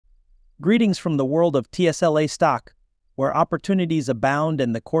Greetings from the world of TSLA stock, where opportunities abound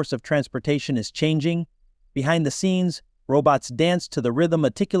and the course of transportation is changing. Behind the scenes, robots dance to the rhythm,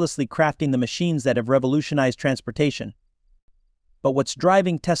 meticulously crafting the machines that have revolutionized transportation. But what's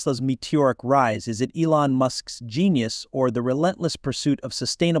driving Tesla's meteoric rise? Is it Elon Musk's genius or the relentless pursuit of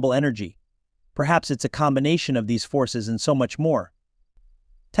sustainable energy? Perhaps it's a combination of these forces and so much more.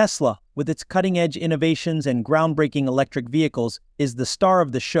 Tesla, with its cutting-edge innovations and groundbreaking electric vehicles, is the star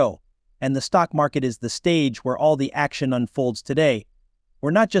of the show, and the stock market is the stage where all the action unfolds today. We're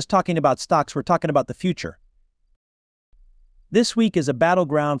not just talking about stocks, we're talking about the future. This week is a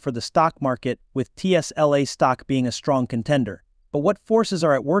battleground for the stock market, with TSLA stock being a strong contender. But what forces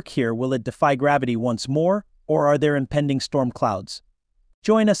are at work here? Will it defy gravity once more, or are there impending storm clouds?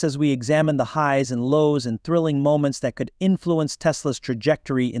 Join us as we examine the highs and lows and thrilling moments that could influence Tesla's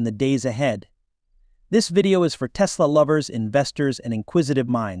trajectory in the days ahead. This video is for Tesla lovers, investors, and inquisitive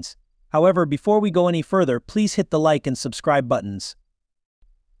minds. However, before we go any further, please hit the like and subscribe buttons.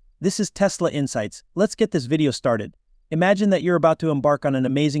 This is Tesla Insights. Let's get this video started. Imagine that you're about to embark on an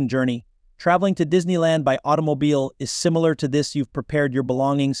amazing journey. Traveling to Disneyland by automobile is similar to this. You've prepared your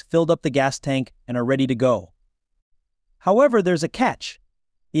belongings, filled up the gas tank, and are ready to go. However, there's a catch.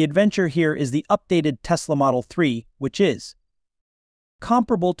 The adventure here is the updated Tesla Model 3, which is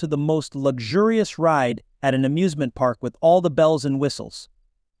comparable to the most luxurious ride at an amusement park with all the bells and whistles.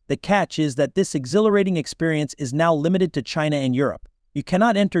 The catch is that this exhilarating experience is now limited to China and Europe. You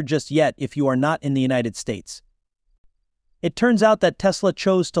cannot enter just yet if you are not in the United States. It turns out that Tesla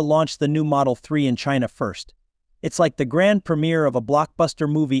chose to launch the new Model 3 in China first. It's like the grand premiere of a blockbuster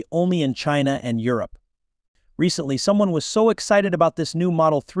movie, only in China and Europe. Recently, someone was so excited about this new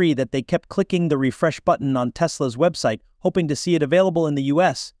Model 3 that they kept clicking the refresh button on Tesla's website, hoping to see it available in the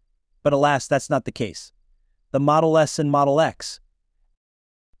US. But alas, that's not the case. The Model S and Model X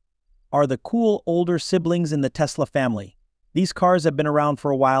are the cool older siblings in the Tesla family. These cars have been around for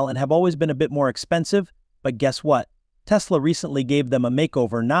a while and have always been a bit more expensive, but guess what? Tesla recently gave them a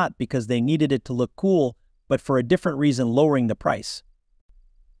makeover, not because they needed it to look cool, but for a different reason, lowering the price.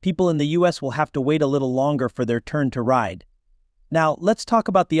 People in the US will have to wait a little longer for their turn to ride. Now, let's talk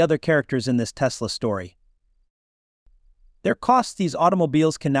about the other characters in this Tesla story. Their costs: these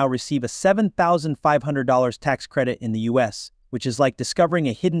automobiles can now receive a $7,500 tax credit in the US, which is like discovering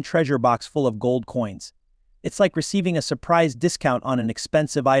a hidden treasure box full of gold coins. It's like receiving a surprise discount on an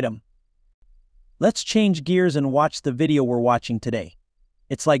expensive item. Let's change gears and watch the video we're watching today.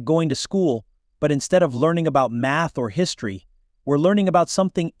 It's like going to school, but instead of learning about math or history, we're learning about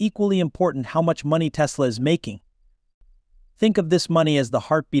something equally important: how much money Tesla is making. Think of this money as the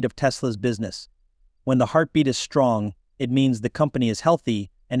heartbeat of Tesla's business. When the heartbeat is strong, it means the company is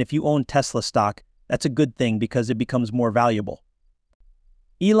healthy, and if you own Tesla stock, that's a good thing because it becomes more valuable.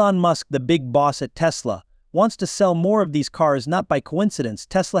 Elon Musk, the big boss at Tesla, wants to sell more of these cars. Not by coincidence,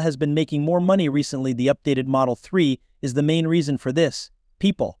 Tesla has been making more money recently. The updated Model 3 is the main reason for this.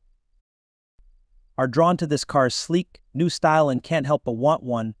 People are drawn to this car's sleek, new style and can't help but want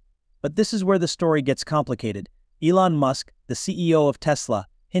one. But this is where the story gets complicated. Elon Musk, the CEO of Tesla,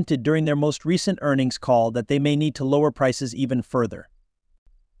 hinted during their most recent earnings call that they may need to lower prices even further.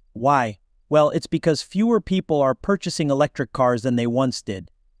 Why? Well, it's because fewer people are purchasing electric cars than they once did.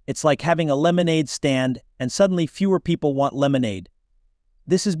 It's like having a lemonade stand and suddenly fewer people want lemonade.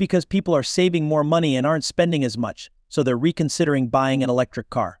 This is because people are saving more money and aren't spending as much, so they're reconsidering buying an electric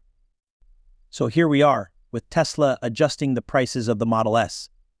car. So here we are, with Tesla adjusting the prices of the Model S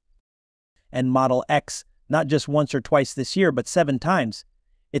and Model X, not just once or twice this year, but 7 times.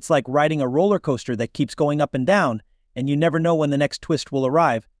 It's like riding a roller coaster that keeps going up and down, and you never know when the next twist will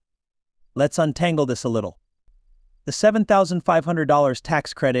arrive. Let's untangle this a little. The $7,500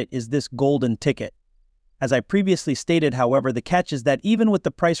 tax credit is this golden ticket. As I previously stated, however, the catch is that even with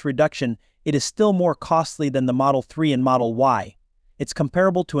the price reduction, it is still more costly than the Model 3 and Model Y. It's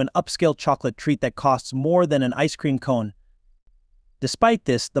comparable to an upscale chocolate treat that costs more than an ice cream cone. Despite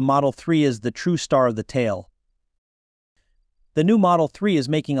this, the Model 3 is the true star of the tale. The new Model 3 is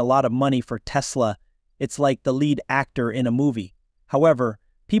making a lot of money for Tesla. It's like the lead actor in a movie. However,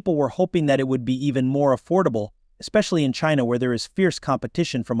 people were hoping that it would be even more affordable, especially in China where there is fierce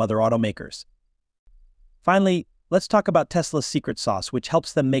competition from other automakers. Finally, let's talk about Tesla's secret sauce, which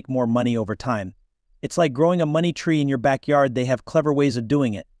helps them make more money over time. It's like growing a money tree in your backyard. They have clever ways of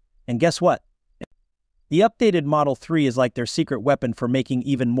doing it. And guess what? The updated Model 3 is like their secret weapon for making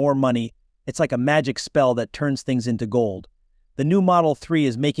even more money. It's like a magic spell that turns things into gold. The new Model 3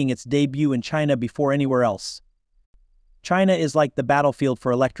 is making its debut in China before anywhere else. China is like the battlefield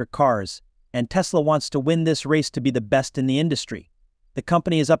for electric cars, and Tesla wants to win this race to be the best in the industry. The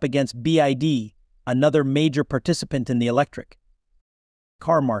company is up against BYD, another major participant in the electric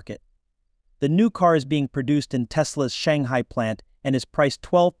car market. The new car is being produced in Tesla's Shanghai plant and is priced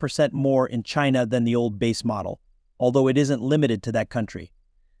 12% more in China than the old base model, although it isn't limited to that country.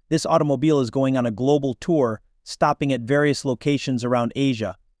 This automobile is going on a global tour, stopping at various locations around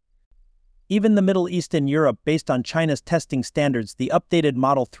Asia. Even the Middle East and Europe, based on China's testing standards, the updated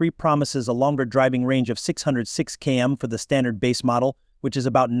Model 3 promises a longer driving range of 606 km for the standard base model, which is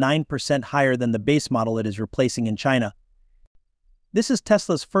about 9% higher than the base model it is replacing in China. This is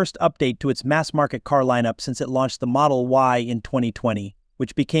Tesla's first update to its mass-market car lineup since it launched the Model Y in 2020,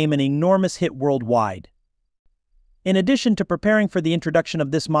 which became an enormous hit worldwide. In addition to preparing for the introduction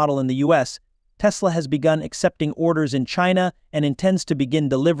of this model in the US, Tesla has begun accepting orders in China and intends to begin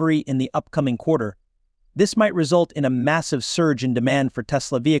delivery in the upcoming quarter. This might result in a massive surge in demand for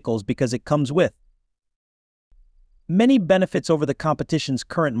Tesla vehicles because it comes with many benefits over the competition's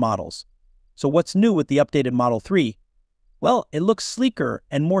current models. So what's new with the updated Model 3? Well, it looks sleeker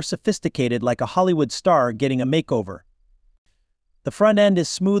and more sophisticated, like a Hollywood star getting a makeover. The front end is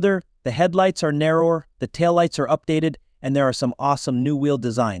smoother, the headlights are narrower, the taillights are updated, and there are some awesome new wheel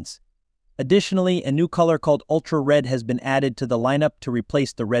designs. Additionally, a new color called Ultra Red has been added to the lineup to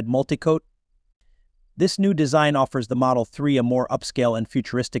replace the red multicoat. This new design offers the Model 3 a more upscale and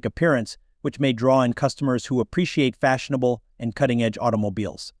futuristic appearance, which may draw in customers who appreciate fashionable and cutting-edge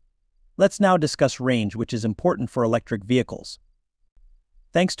automobiles. Let's now discuss range, which is important for electric vehicles.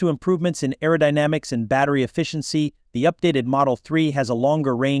 Thanks to improvements in aerodynamics and battery efficiency, the updated Model 3 has a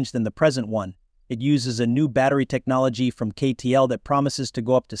longer range than the present one. It uses a new battery technology from KTL that promises to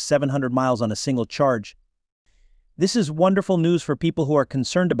go up to 700 miles on a single charge. This is wonderful news for people who are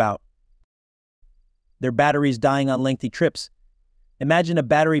concerned about their batteries dying on lengthy trips. Imagine a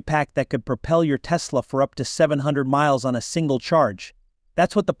battery pack that could propel your Tesla for up to 700 miles on a single charge.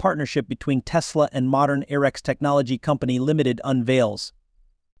 That's what the partnership between Tesla and Modern Airx Technology Company Limited unveils.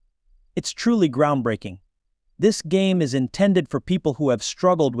 It's truly groundbreaking. This game is intended for people who have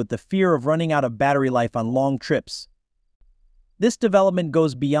struggled with the fear of running out of battery life on long trips. This development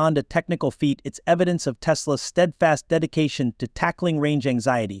goes beyond a technical feat. It's evidence of Tesla's steadfast dedication to tackling range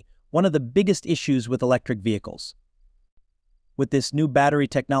anxiety, one of the biggest issues with electric vehicles. With this new battery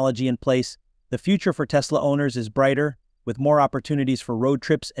technology in place, the future for Tesla owners is brighter, with more opportunities for road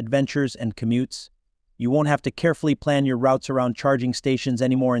trips, adventures, and commutes. You won't have to carefully plan your routes around charging stations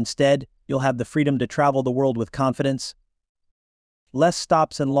anymore. Instead, you'll have the freedom to travel the world with confidence. Less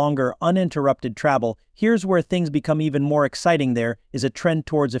stops and longer, uninterrupted travel. Here's where things become even more exciting. There is a trend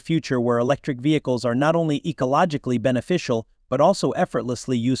towards a future where electric vehicles are not only ecologically beneficial, but also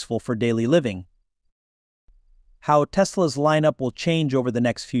effortlessly useful for daily living. How Tesla's lineup will change over the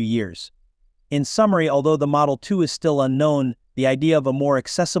next few years. In summary, although the Model 2 is still unknown, the idea of a more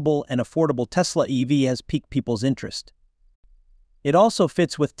accessible and affordable Tesla EV has piqued people's interest. It also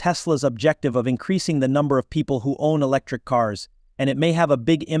fits with Tesla's objective of increasing the number of people who own electric cars, and it may have a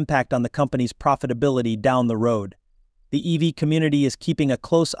big impact on the company's profitability down the road. The EV community is keeping a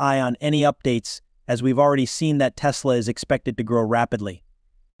close eye on any updates, as we've already seen that Tesla is expected to grow rapidly.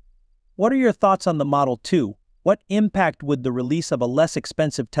 What are your thoughts on the Model 2? What impact would the release of a less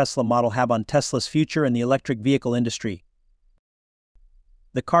expensive Tesla model have on Tesla's future in the electric vehicle industry?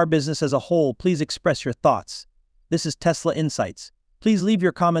 The car business as a whole, please express your thoughts. This is Tesla Insights. Please leave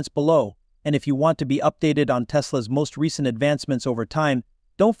your comments below, and if you want to be updated on Tesla's most recent advancements over time,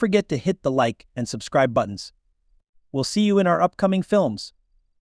 don't forget to hit the like and subscribe buttons. We'll see you in our upcoming films.